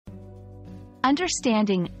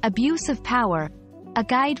Understanding Abuse of Power, a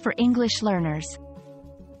guide for English learners.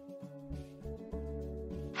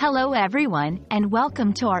 Hello everyone, and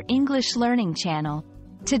welcome to our English learning channel.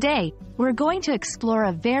 Today, we're going to explore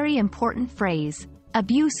a very important phrase,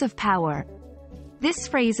 abuse of power. This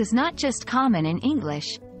phrase is not just common in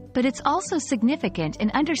English, but it's also significant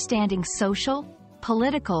in understanding social,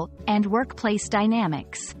 political, and workplace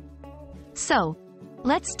dynamics. So,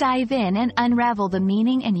 let's dive in and unravel the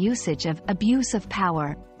meaning and usage of abuse of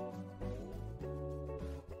power.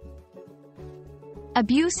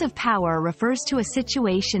 Abuse of power refers to a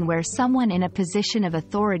situation where someone in a position of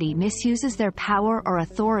authority misuses their power or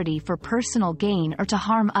authority for personal gain or to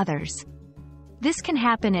harm others. This can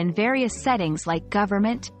happen in various settings like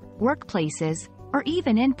government, workplaces, or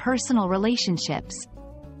even in personal relationships.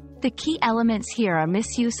 The key elements here are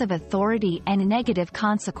misuse of authority and negative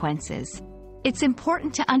consequences. It's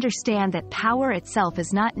important to understand that power itself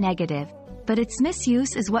is not negative, but its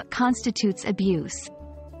misuse is what constitutes abuse.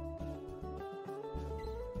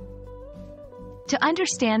 To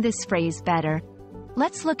understand this phrase better,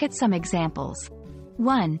 let's look at some examples.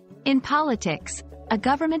 1. In politics, a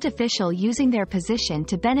government official using their position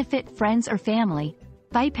to benefit friends or family,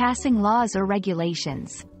 bypassing laws or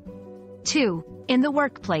regulations. 2. In the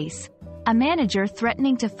workplace, a manager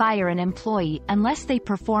threatening to fire an employee unless they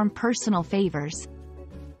perform personal favors.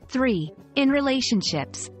 3. In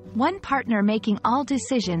relationships, one partner making all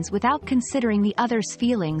decisions without considering the other's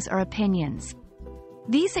feelings or opinions.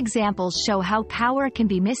 These examples show how power can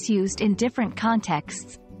be misused in different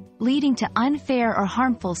contexts, leading to unfair or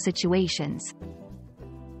harmful situations.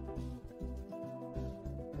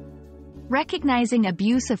 Recognizing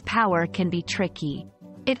abuse of power can be tricky.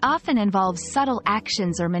 It often involves subtle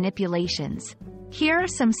actions or manipulations. Here are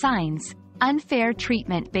some signs: unfair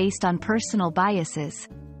treatment based on personal biases,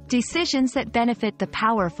 decisions that benefit the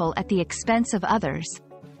powerful at the expense of others,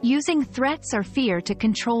 using threats or fear to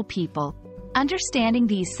control people. Understanding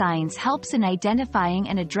these signs helps in identifying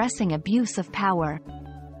and addressing abuse of power.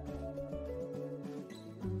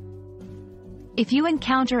 If you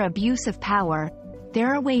encounter abuse of power,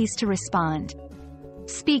 there are ways to respond.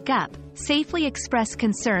 Speak up. Safely express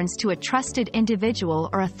concerns to a trusted individual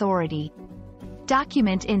or authority.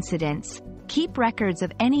 Document incidents. Keep records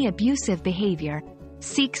of any abusive behavior.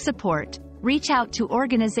 Seek support. Reach out to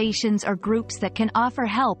organizations or groups that can offer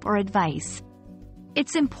help or advice.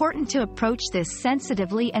 It's important to approach this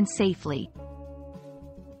sensitively and safely.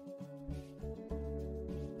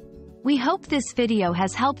 We hope this video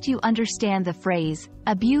has helped you understand the phrase,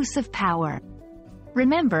 abuse of power.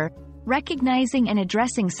 Remember, recognizing and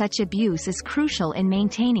addressing such abuse is crucial in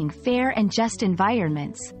maintaining fair and just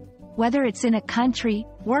environments, whether it's in a country,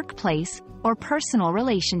 workplace, or personal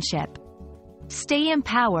relationship. Stay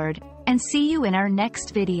empowered, and see you in our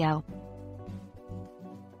next video.